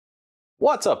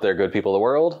What's up there, good people of the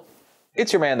world?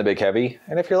 It's your man, the Big Heavy,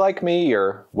 and if you're like me,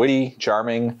 you're witty,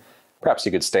 charming, perhaps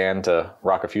you could stand to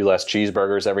rock a few less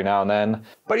cheeseburgers every now and then,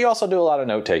 but you also do a lot of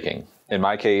note-taking. In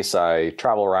my case, I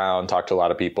travel around, talk to a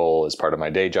lot of people as part of my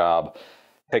day job,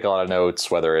 take a lot of notes,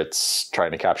 whether it's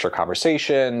trying to capture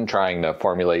conversation, trying to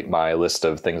formulate my list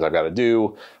of things I've got to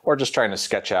do, or just trying to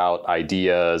sketch out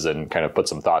ideas and kind of put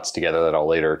some thoughts together that I'll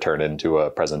later turn into a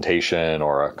presentation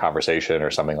or a conversation or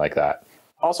something like that.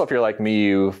 Also, if you're like me,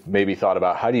 you've maybe thought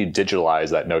about how do you digitalize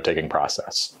that note-taking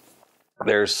process?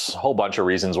 There's a whole bunch of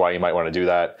reasons why you might want to do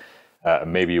that.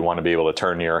 Maybe you want to be able to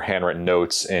turn your handwritten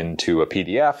notes into a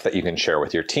PDF that you can share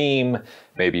with your team.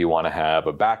 Maybe you want to have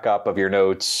a backup of your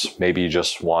notes. Maybe you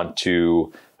just want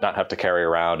to not have to carry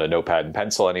around a notepad and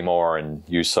pencil anymore and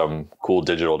use some cool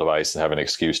digital device and have an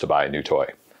excuse to buy a new toy.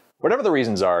 Whatever the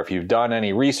reasons are, if you've done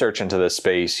any research into this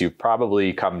space, you've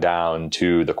probably come down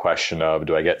to the question of,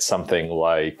 do I get something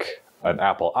like an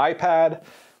Apple iPad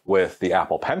with the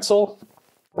Apple Pencil,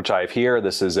 which I have here?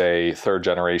 This is a third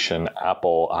generation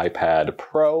Apple iPad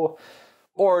Pro.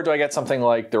 Or do I get something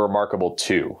like the reMarkable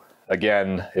 2?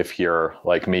 Again, if you're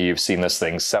like me, you've seen this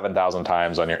thing 7,000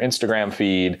 times on your Instagram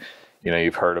feed. You know,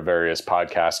 you've heard of various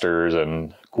podcasters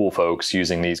and cool folks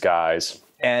using these guys.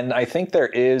 And I think there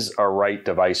is a right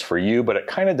device for you, but it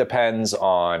kind of depends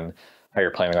on how you're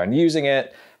planning on using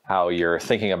it, how you're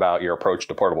thinking about your approach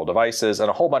to portable devices, and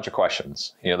a whole bunch of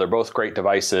questions. You know, they're both great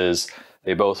devices.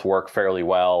 They both work fairly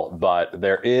well, but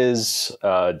there is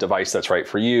a device that's right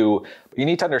for you. You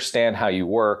need to understand how you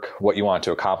work, what you want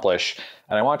to accomplish,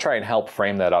 and I want to try and help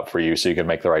frame that up for you so you can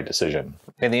make the right decision.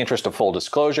 In the interest of full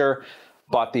disclosure,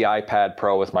 bought the iPad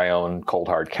Pro with my own cold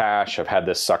hard cash. I've had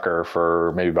this sucker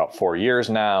for maybe about 4 years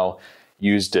now,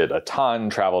 used it a ton,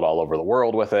 traveled all over the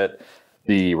world with it.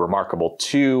 The reMarkable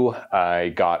 2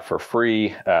 I got for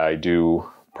free. I do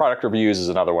product reviews as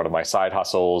another one of my side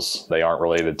hustles. They aren't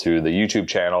related to the YouTube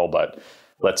channel, but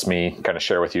lets me kind of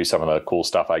share with you some of the cool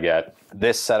stuff I get.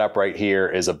 This setup right here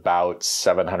is about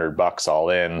 $700 all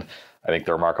in. I think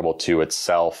the reMarkable 2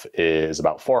 itself is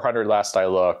about $400 last I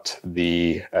looked.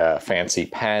 The fancy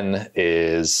pen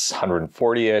is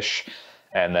 $140-ish.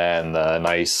 And then the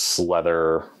nice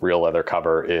leather, real leather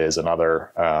cover is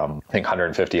another, I think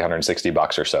 $150,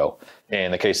 $160 or so. In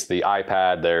the case of the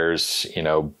iPad, there's,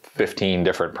 15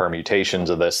 different permutations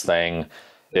of this thing.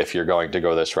 If you're going to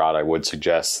go this route, I would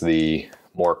suggest the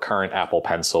more current Apple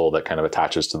Pencil that kind of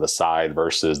attaches to the side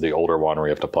versus the older one where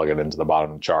you have to plug it into the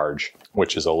bottom to charge,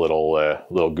 which is a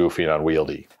little goofy and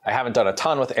unwieldy. I haven't done a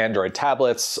ton with Android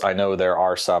tablets. I know there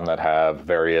are some that have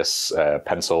various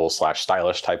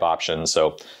pencil/stylish type options.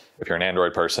 So if you're an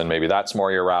Android person, maybe that's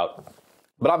more your route.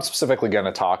 But I'm specifically going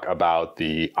to talk about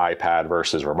the iPad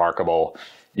versus reMarkable.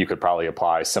 You could probably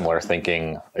apply similar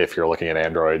thinking if you're looking at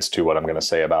Androids to what I'm going to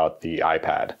say about the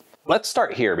iPad. Let's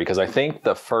start here because I think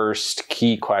the first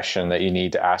key question that you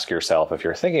need to ask yourself if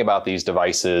you're thinking about these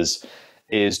devices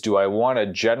is, do I want a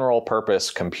general purpose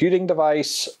computing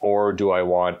device or do I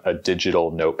want a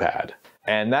digital notepad?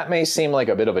 And that may seem like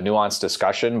a bit of a nuanced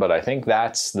discussion, but I think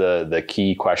that's the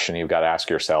key question you've got to ask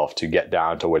yourself to get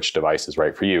down to which device is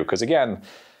right for you. Because again,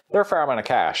 they're a fair amount of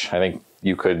cash. I think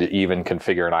you could even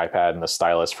configure an iPad and the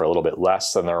stylus for a little bit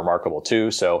less than the reMarkable 2.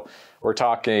 So we're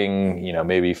talking,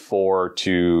 maybe $400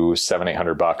 to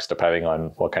 $700-800 depending on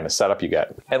what kind of setup you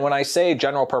get. And when I say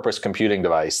general purpose computing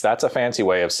device, that's a fancy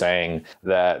way of saying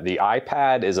that the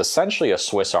iPad is essentially a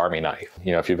Swiss Army knife.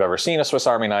 If you've ever seen a Swiss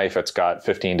Army knife, it's got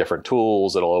 15 different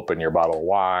tools. It'll open your bottle of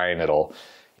wine. It'll,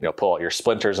 pull out your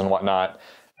splinters and whatnot.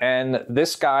 And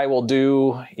this guy will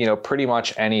do, pretty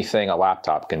much anything a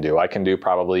laptop can do. I can do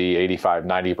probably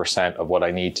 85-90% of what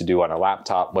I need to do on a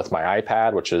laptop with my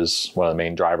iPad, which is one of the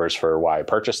main drivers for why I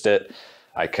purchased it.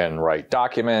 I can write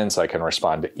documents, I can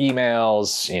respond to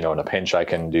emails, in a pinch I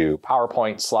can do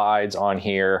PowerPoint slides on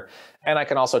here, and I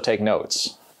can also take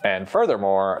notes. And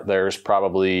furthermore, there's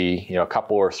probably, a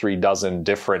couple or 3 dozen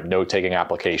different note-taking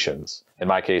applications. In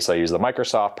my case, I use the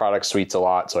Microsoft product suites a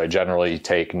lot, so I generally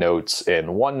take notes in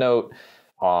OneNote.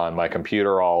 On my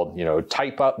computer, I'll,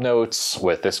 type up notes.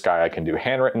 With this guy, I can do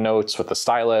handwritten notes with the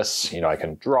stylus. I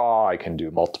can draw, I can do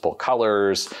multiple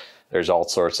colors. There's all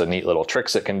sorts of neat little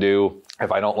tricks it can do.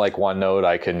 If I don't like OneNote,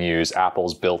 I can use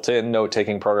Apple's built-in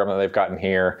note-taking program that they've got in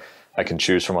here. I can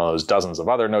choose from one of those dozens of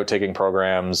other note-taking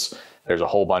programs. There's a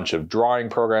whole bunch of drawing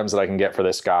programs that I can get for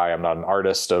this guy. I'm not an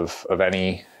artist of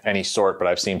any sort, but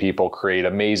I've seen people create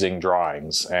amazing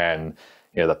drawings. And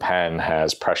the pen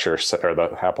has pressure, or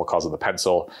the Apple calls it the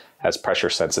pencil, has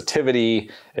pressure sensitivity.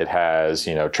 It has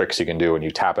tricks you can do when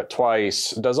you tap it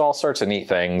twice. It does all sorts of neat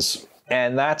things.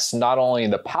 And that's not only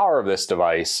the power of this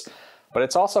device, but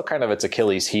it's also kind of its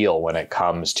Achilles heel when it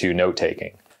comes to note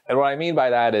taking. And what I mean by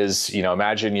that is,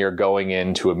 imagine you're going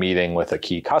into a meeting with a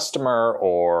key customer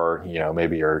or,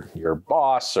 maybe your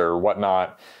boss or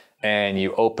whatnot, and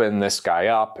you open this guy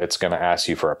up. It's going to ask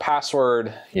you for a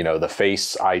password. The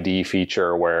Face ID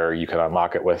feature where you can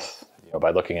unlock it with,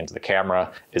 by looking into the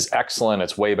camera is excellent.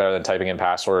 It's way better than typing in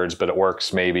passwords, but it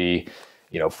works maybe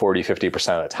 40, 50%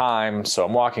 of the time. So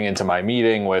I'm walking into my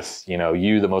meeting with,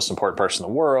 you, the most important person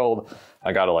in the world.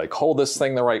 I got to hold this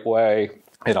thing the right way.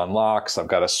 It unlocks. I've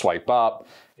got to swipe up.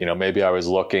 Maybe I was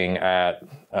looking at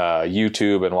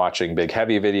YouTube and watching big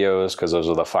heavy videos because those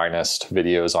are the finest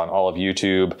videos on all of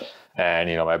YouTube.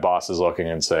 And, my boss is looking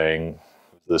and saying,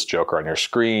 this joker on your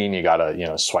screen, you got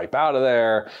to, swipe out of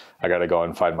there. I got to go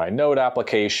and find my note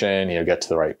application, get to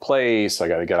the right place. I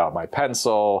got to get out my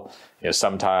pencil.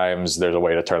 Sometimes there's a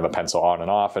way to turn the pencil on and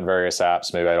off in various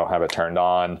apps. Maybe I don't have it turned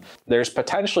on. There's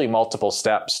potentially multiple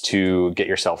steps to get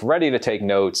yourself ready to take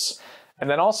notes. And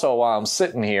then also while I'm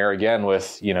sitting here again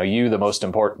with, you, the most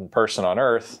important person on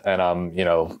earth, and I'm,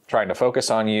 trying to focus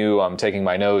on you, I'm taking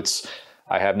my notes,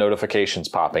 I have notifications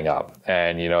popping up.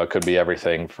 And, it could be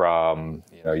everything from,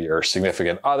 your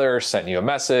significant other sent you a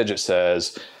message. It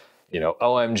says,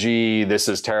 OMG, this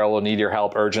is terrible, need your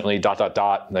help urgently, ...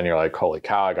 And then you're like, holy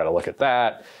cow, I got to look at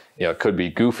that. It could be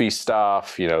goofy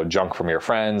stuff, junk from your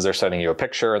friends. They're sending you a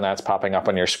picture and that's popping up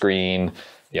on your screen.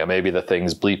 Maybe the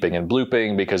thing's bleeping and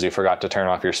blooping because you forgot to turn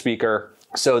off your speaker.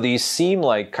 So these seem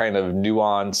like kind of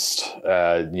nuanced,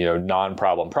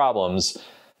 non-problem problems.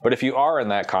 But if you are in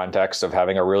that context of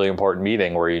having a really important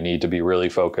meeting where you need to be really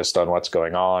focused on what's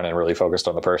going on and really focused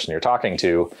on the person you're talking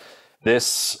to,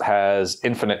 this has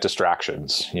infinite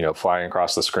distractions, flying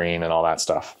across the screen and all that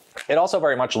stuff. It also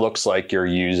very much looks like you're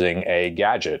using a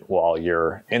gadget while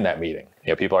you're in that meeting.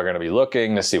 People are going to be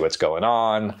looking to see what's going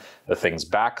on. The thing's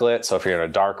backlit. So if you're in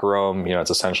a dark room,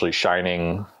 it's essentially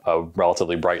shining a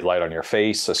relatively bright light on your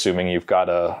face, assuming you've got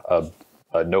a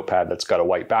notepad that's got a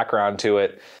white background to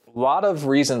it. A lot of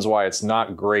reasons why it's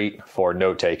not great for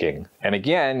note taking. And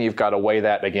again, you've got to weigh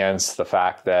that against the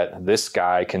fact that this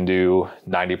guy can do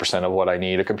 90% of what I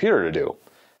need a computer to do.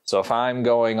 So if I'm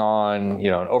going on, an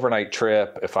overnight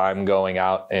trip, if I'm going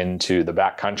out into the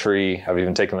backcountry, I've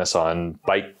even taken this on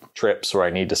bike trips where I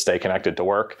need to stay connected to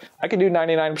work, I can do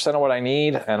 99% of what I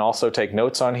need and also take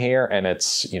notes on here. And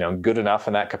it's, good enough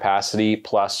in that capacity,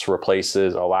 plus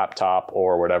replaces a laptop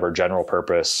or whatever general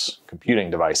purpose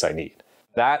computing device I need.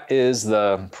 That is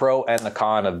the pro and the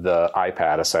con of the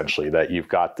iPad, essentially, that you've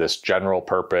got this general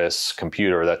purpose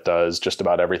computer that does just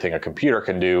about everything a computer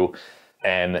can do.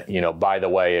 And, by the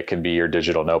way, it can be your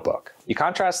digital notebook. You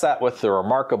contrast that with the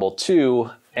reMarkable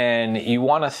 2, and you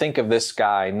want to think of this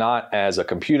guy not as a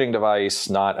computing device,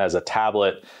 not as a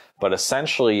tablet, but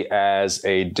essentially as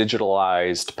a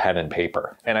digitalized pen and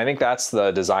paper. And I think that's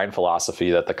the design philosophy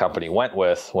that the company went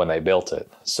with when they built it.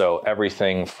 So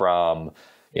everything from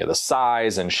the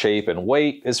size and shape and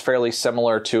weight is fairly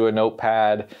similar to a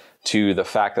notepad, to the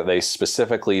fact that they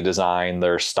specifically designed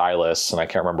their stylus, and I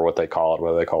can't remember what they call it,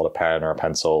 whether they call it a pen or a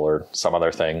pencil or some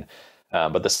other thing.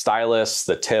 But the stylus,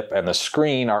 the tip, and the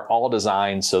screen are all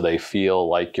designed so they feel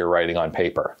like you're writing on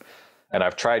paper. And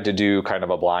I've tried to do kind of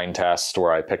a blind test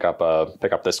where I pick up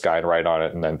this guy and write on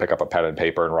it, and then pick up a pen and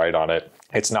paper and write on it.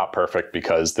 It's not perfect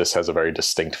because this has a very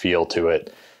distinct feel to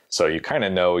it. So you kind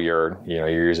of know you're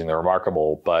using the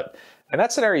reMarkable, but in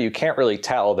that scenario, you can't really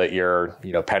tell that you're,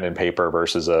 pen and paper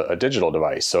versus a digital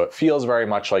device. So it feels very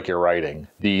much like you're writing.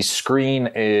 The screen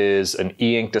is an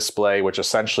eInk display, which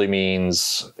essentially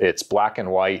means it's black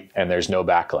and white and there's no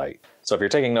backlight. So if you're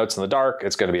taking notes in the dark,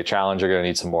 it's going to be a challenge. You're going to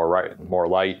need some more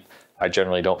light. I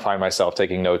generally don't find myself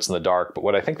taking notes in the dark, but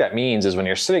what I think that means is when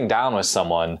you're sitting down with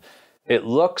someone, it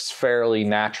looks fairly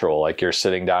natural, like you're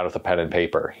sitting down with a pen and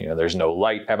paper. There's no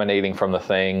light emanating from the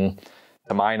thing.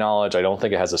 To my knowledge, I don't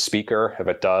think it has a speaker. If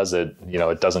it does, it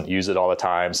doesn't use it all the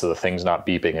time, so the thing's not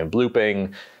beeping and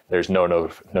blooping. There's no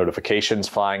notifications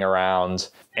flying around.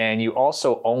 And you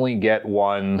also only get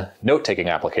one note-taking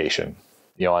application.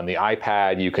 On the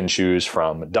iPad, you can choose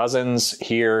from dozens.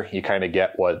 Here, you kind of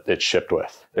get what it's shipped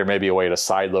with. There may be a way to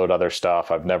sideload other stuff.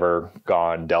 I've never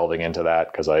gone delving into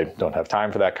that because I don't have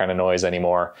time for that kind of noise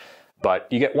anymore. But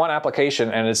you get one application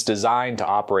and it's designed to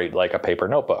operate like a paper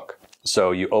notebook.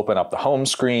 So you open up the home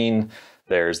screen.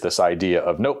 There's this idea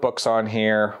of notebooks on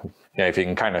here. If you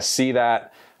can kind of see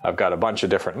that, I've got a bunch of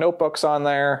different notebooks on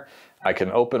there. I can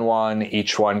open one.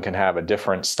 Each one can have a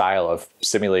different style of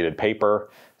simulated paper.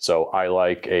 So I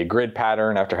like a grid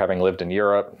pattern after having lived in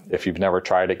Europe. If you've never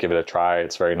tried it, give it a try.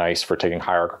 It's very nice for taking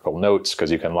hierarchical notes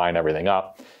because you can line everything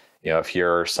up. If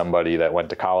you're somebody that went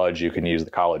to college, you can use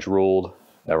the college ruled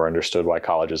Never understood why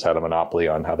colleges had a monopoly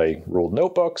on how they ruled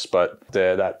notebooks, but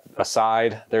that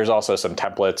aside, there's also some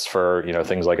templates for,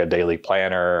 things like a daily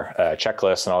planner,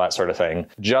 checklist, and all that sort of thing.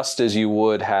 Just as you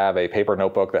would have a paper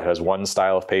notebook that has one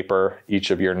style of paper,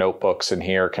 each of your notebooks in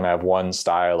here can have one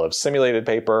style of simulated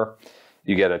paper.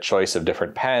 You get a choice of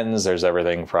different pens. There's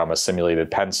everything from a simulated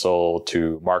pencil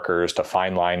to markers to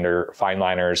fine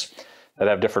liners that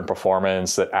have different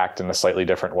performance, that act in a slightly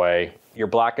different way. Your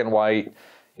black and white,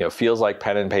 feels like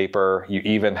pen and paper. You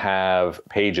even have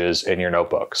pages in your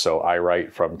notebook. So I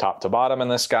write from top to bottom in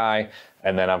this guy,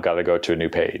 and then I've got to go to a new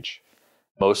page.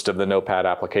 Most of the notepad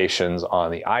applications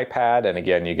on the iPad, and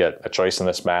again, you get a choice in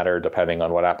this matter depending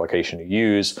on what application you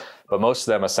use, but most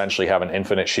of them essentially have an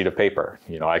infinite sheet of paper.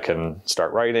 I can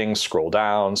start writing, scroll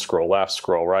down, scroll left,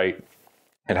 scroll right,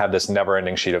 and have this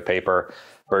never-ending sheet of paper,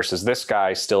 versus this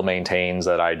guy still maintains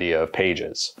that idea of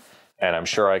pages. And I'm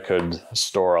sure I could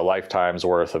store a lifetime's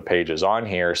worth of pages on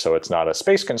here, so it's not a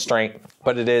space constraint,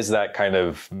 but it is that kind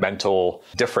of mental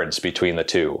difference between the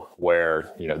two,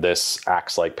 where this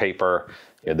acts like paper,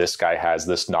 this guy has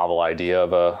this novel idea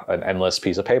of an endless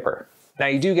piece of paper. Now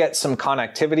you do get some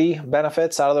connectivity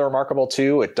benefits out of the reMarkable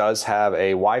 2. It does have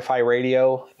a Wi-Fi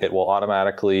radio. It will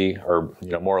automatically, or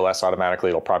more or less automatically,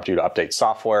 it'll prompt you to update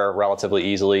software relatively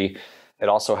easily. It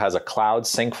also has a cloud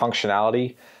sync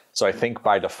functionality. So I think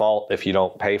by default, if you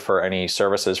don't pay for any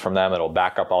services from them, it'll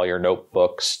back up all your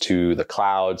notebooks to the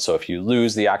cloud. So if you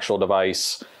lose the actual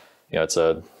device, it's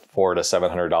a $400 to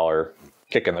 $700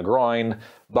 kick in the groin,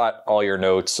 but all your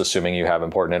notes, assuming you have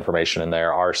important information in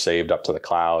there, are saved up to the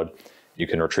cloud. You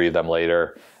can retrieve them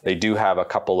later. They do have a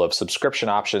couple of subscription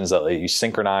options that let you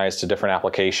synchronize to different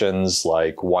applications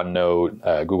like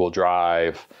OneNote, Google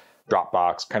Drive,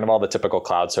 Dropbox, kind of all the typical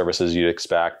cloud services you'd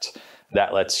expect.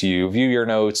 That lets you view your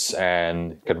notes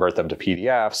and convert them to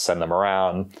PDFs, send them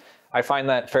around. I find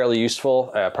that fairly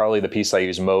useful. Probably the piece I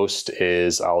use most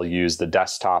is I'll use the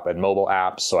desktop and mobile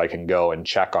apps so I can go and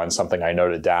check on something I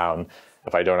noted down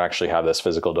if I don't actually have this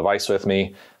physical device with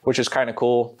me, which is kind of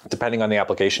cool. Depending on the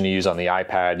application you use on the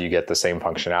iPad, you get the same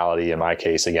functionality. In my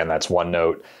case, again, that's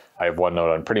OneNote. I have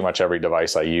OneNote on pretty much every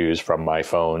device I use, from my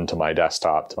phone to my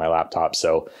desktop to my laptop.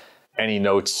 So any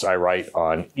notes I write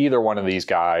on either one of these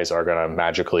guys are going to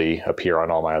magically appear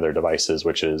on all my other devices,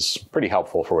 which is pretty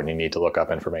helpful for when you need to look up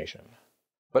information.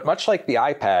 But much like the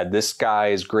iPad, this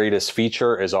guy's greatest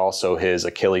feature is also his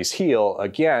Achilles heel,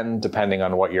 again, depending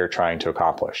on what you're trying to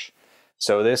accomplish.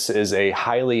 So this is a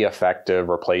highly effective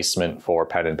replacement for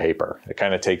pen and paper. It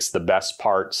kind of takes the best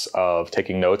parts of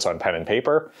taking notes on pen and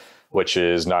paper, which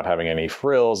is not having any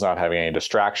frills, not having any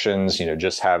distractions,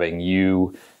 just having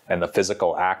you and the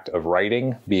physical act of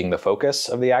writing being the focus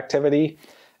of the activity.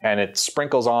 And it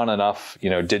sprinkles on enough,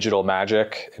 digital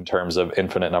magic in terms of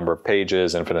infinite number of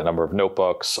pages, infinite number of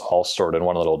notebooks, all stored in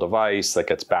one little device that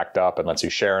gets backed up and lets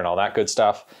you share and all that good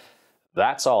stuff.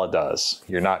 That's all it does.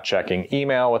 You're not checking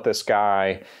email with this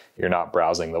guy. You're not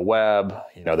browsing the web.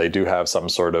 They do have some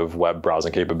sort of web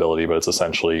browsing capability, but it's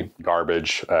essentially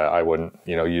garbage. I wouldn't,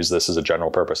 use this as a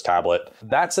general purpose tablet.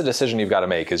 That's a decision you've got to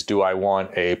make, is do I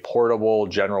want a portable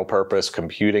general purpose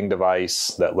computing device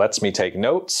that lets me take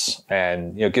notes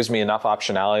and, gives me enough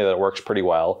optionality that it works pretty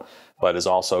well, but is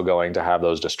also going to have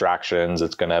those distractions.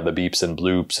 It's going to have the beeps and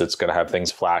bloops. It's going to have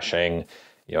things flashing.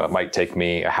 It might take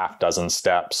me a half dozen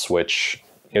steps, which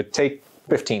take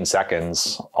 15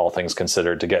 seconds, all things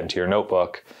considered, to get into your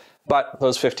notebook. But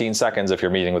those 15 seconds, if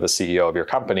you're meeting with the CEO of your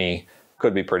company,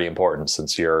 could be pretty important,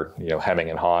 since you're hemming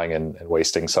and hawing and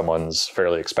wasting someone's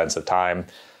fairly expensive time.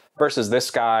 Versus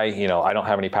this guy, I don't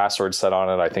have any passwords set on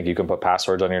it. I think you can put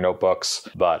passwords on your notebooks,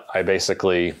 but I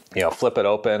basically, flip it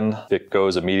open. It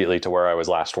goes immediately to where I was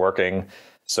last working.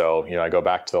 So, I go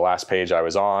back to the last page I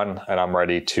was on, and I'm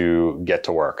ready to get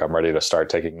to work. I'm ready to start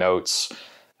taking notes.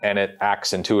 And it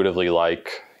acts intuitively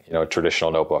like, a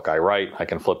traditional notebook. I write, I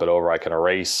can flip it over, I can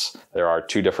erase. There are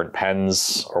 2 different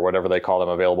pens, or whatever they call them,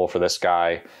 available for this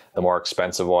guy. The more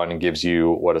expensive one gives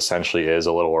you what essentially is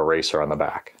a little eraser on the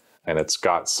back. And it's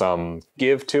got some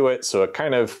give to it, so it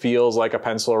kind of feels like a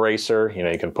pencil eraser.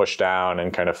 You can push down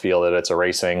and kind of feel that it's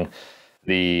erasing.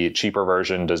 The cheaper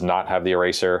version does not have the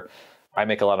eraser. I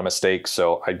make a lot of mistakes,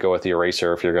 so I'd go with the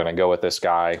eraser if you're going to go with this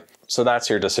guy. So that's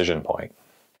your decision point.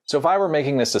 So if I were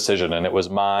making this decision and it was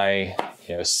my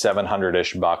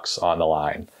 700-ish bucks on the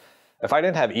line, if I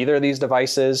didn't have either of these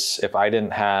devices, if I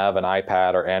didn't have an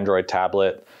iPad or Android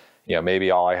tablet, maybe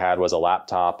all I had was a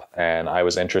laptop and I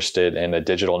was interested in a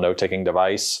digital note-taking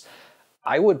device,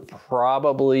 I would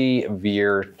probably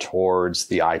veer towards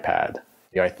the iPad.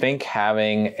 I think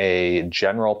having a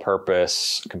general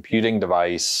purpose computing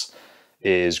device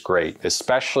is great,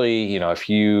 especially, if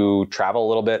you travel a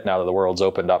little bit now that the world's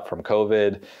opened up from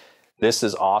COVID. This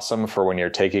is awesome for when you're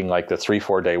taking like the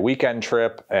 3-4 day weekend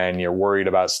trip and you're worried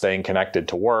about staying connected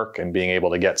to work and being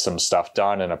able to get some stuff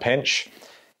done in a pinch.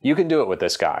 You can do it with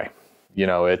this guy.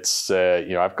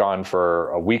 I've gone for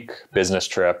a week business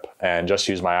trip and just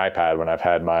used my iPad when I've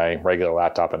had my regular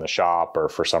laptop in the shop or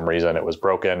for some reason it was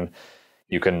broken.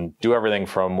 You can do everything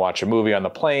from watch a movie on the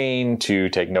plane to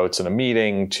take notes in a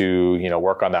meeting to,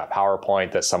 work on that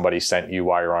PowerPoint that somebody sent you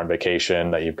while you're on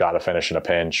vacation that you've got to finish in a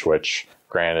pinch, which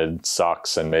granted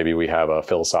sucks. And maybe we have a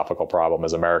philosophical problem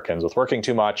as Americans with working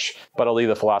too much, but I'll leave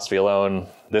the philosophy alone.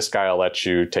 This guy will let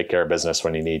you take care of business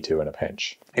when you need to in a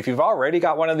pinch. If you've already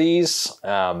got one of these,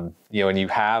 and you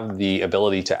have the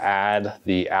ability to add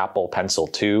the Apple Pencil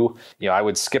 2, I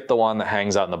would skip the one that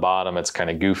hangs out in the bottom. It's kind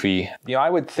of goofy. I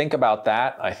would think about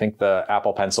that. I think the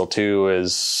Apple Pencil 2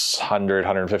 is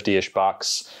 150-ish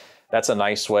bucks. That's a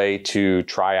nice way to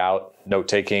try out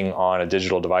note-taking on a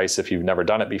digital device if you've never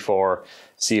done it before.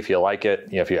 See if you like it.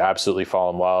 If you absolutely fall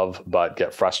in love but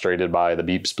get frustrated by the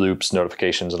beeps, bloops,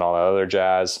 notifications, and all that other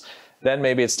jazz, then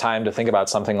maybe it's time to think about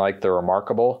something like the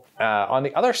reMarkable. On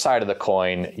the other side of the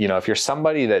coin, if you're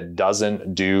somebody that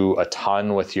doesn't do a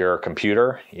ton with your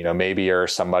computer, maybe you're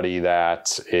somebody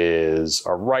that is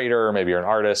a writer, maybe you're an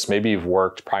artist, maybe you've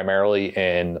worked primarily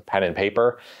in pen and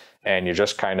paper, and you're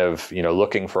just kind of,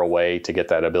 looking for a way to get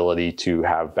that ability to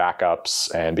have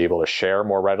backups and be able to share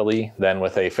more readily than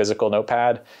with a physical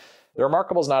notepad. The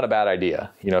reMarkable is not a bad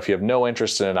idea. If you have no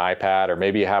interest in an iPad, or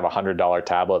maybe you have a $100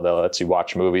 tablet that lets you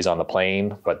watch movies on the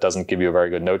plane, but doesn't give you a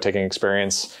very good note-taking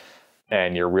experience,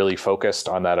 and you're really focused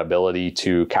on that ability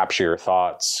to capture your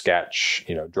thoughts, sketch,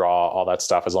 draw, all that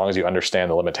stuff, as long as you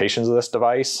understand the limitations of this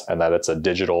device and that it's a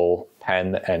digital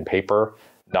pen and paper,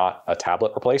 not a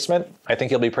tablet replacement, I think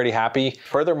you'll be pretty happy.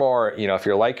 Furthermore, if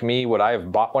you're like me, would I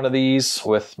have bought one of these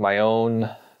with my own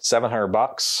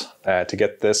 $700 to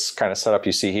get this kind of setup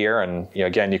you see here? And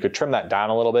again, you could trim that down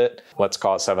a little bit. Let's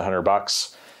call it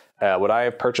 $700. Would I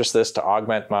have purchased this to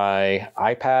augment my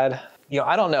iPad?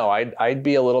 I don't know. I'd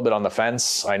be a little bit on the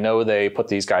fence. I know they put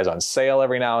these guys on sale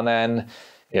every now and then,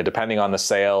 depending on the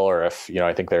sale, or if,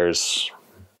 I think there's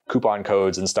coupon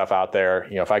codes and stuff out there.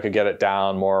 If I could get it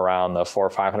down more around the $400 or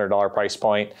 $500 price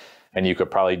point, and you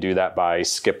could probably do that by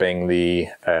skipping the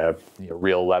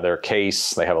real leather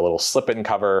case. They have a little slip-in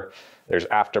cover. There's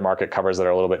aftermarket covers that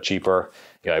are a little bit cheaper.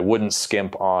 I wouldn't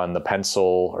skimp on the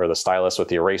pencil or the stylus with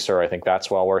the eraser. I think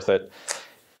that's well worth it.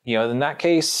 In that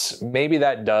case, maybe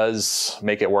that does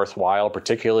make it worthwhile,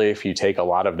 particularly if you take a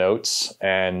lot of notes,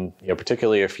 and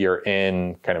particularly if you're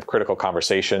in kind of critical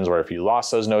conversations where if you lost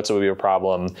those notes, it would be a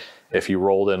problem. If you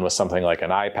rolled in with something like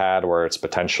an iPad where it's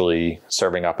potentially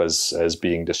serving up as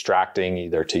being distracting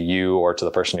either to you or to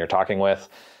the person you're talking with,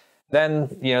 then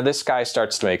this guy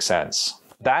starts to make sense.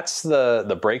 That's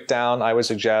the breakdown I would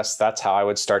suggest. That's how I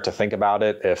would start to think about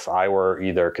it if I were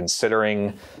either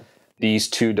considering these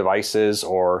two devices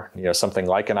or something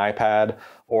like an iPad,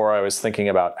 or I was thinking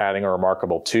about adding a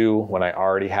reMarkable 2 when I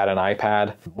already had an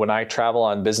iPad. When I travel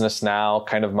on business now,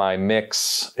 kind of my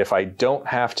mix, if I don't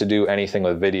have to do anything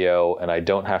with video and I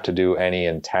don't have to do any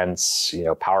intense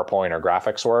PowerPoint or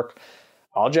graphics work,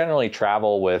 I'll generally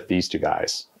travel with these two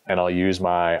guys. And I'll use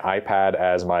my iPad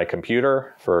as my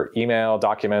computer for email,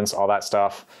 documents, all that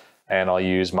stuff. And I'll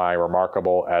use my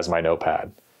reMarkable as my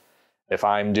notepad. If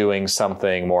I'm doing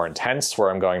something more intense where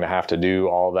I'm going to have to do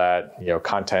all that,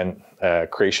 content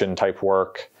creation type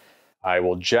work, I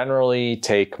will generally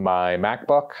take my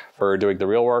MacBook for doing the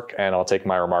real work, and I'll take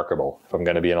my reMarkable if I'm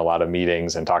going to be in a lot of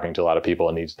meetings and talking to a lot of people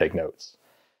and need to take notes.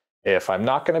 If I'm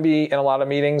not going to be in a lot of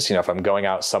meetings, if I'm going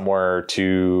out somewhere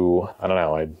to, I don't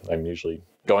know, I'm usually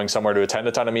going somewhere to attend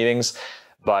a ton of meetings,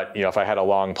 but if I had a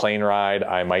long plane ride,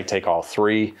 I might take all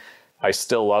three. I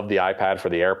still love the iPad for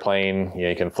the airplane.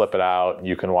 You can flip it out.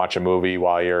 You can watch a movie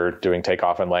while you're doing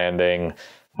takeoff and landing.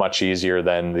 Much easier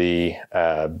than the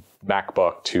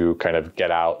MacBook to kind of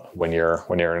get out when you're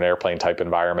in an airplane type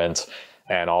environment.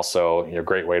 And also, a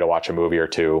great way to watch a movie or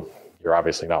two. You're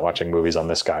obviously not watching movies on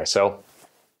this guy. So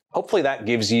hopefully that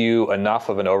gives you enough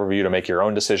of an overview to make your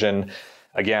own decision.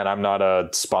 Again, I'm not a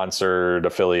sponsored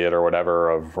affiliate or whatever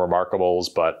of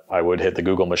reMarkables, but I would hit the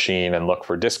Google machine and look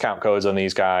for discount codes on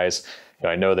these guys.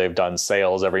 I know they've done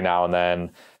sales every now and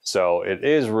then. So it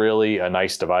is really a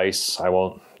nice device. I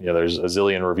won't, there's a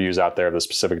zillion reviews out there of the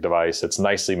specific device. It's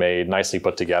nicely made, nicely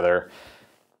put together.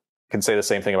 Can say the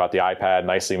same thing about the iPad.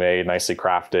 Nicely made, nicely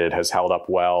crafted, has held up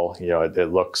well.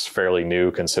 It looks fairly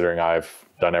new considering I've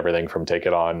done everything from take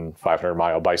it on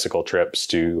 500-mile bicycle trips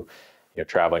to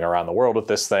traveling around the world with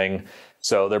this thing.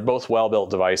 So they're both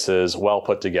well-built devices, well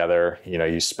put together. You know,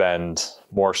 you spend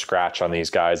more scratch on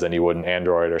these guys than you would in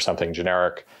Android or something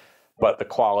generic, but the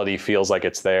quality feels like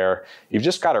it's there. You've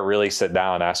just got to really sit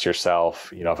down and ask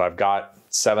yourself, you know, if I've got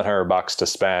 $700 to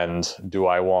spend, do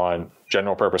I want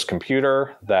general purpose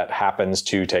computer that happens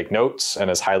to take notes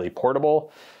and is highly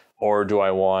portable, or do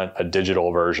I want a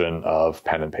digital version of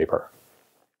pen and paper?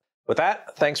 With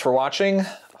that, thanks for watching.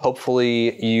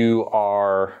 Hopefully you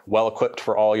are well equipped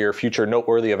for all your future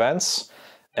noteworthy events.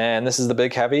 And this is the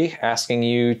Big Heavy asking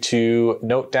you to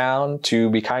note down, to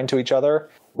be kind to each other,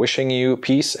 wishing you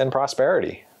peace and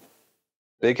prosperity.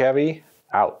 Big Heavy,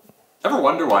 out. Ever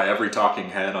wonder why every talking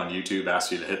head on YouTube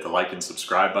asks you to hit the like and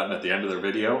subscribe button at the end of their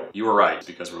video? You were right,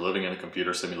 because we're living in a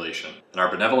computer simulation. And our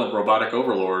benevolent robotic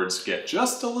overlords get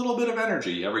just a little bit of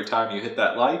energy every time you hit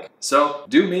that like. So,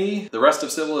 do me, the rest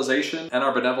of civilization, and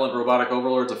our benevolent robotic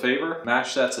overlords a favor.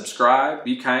 Mash that subscribe,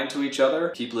 be kind to each other,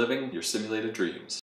 keep living your simulated dreams.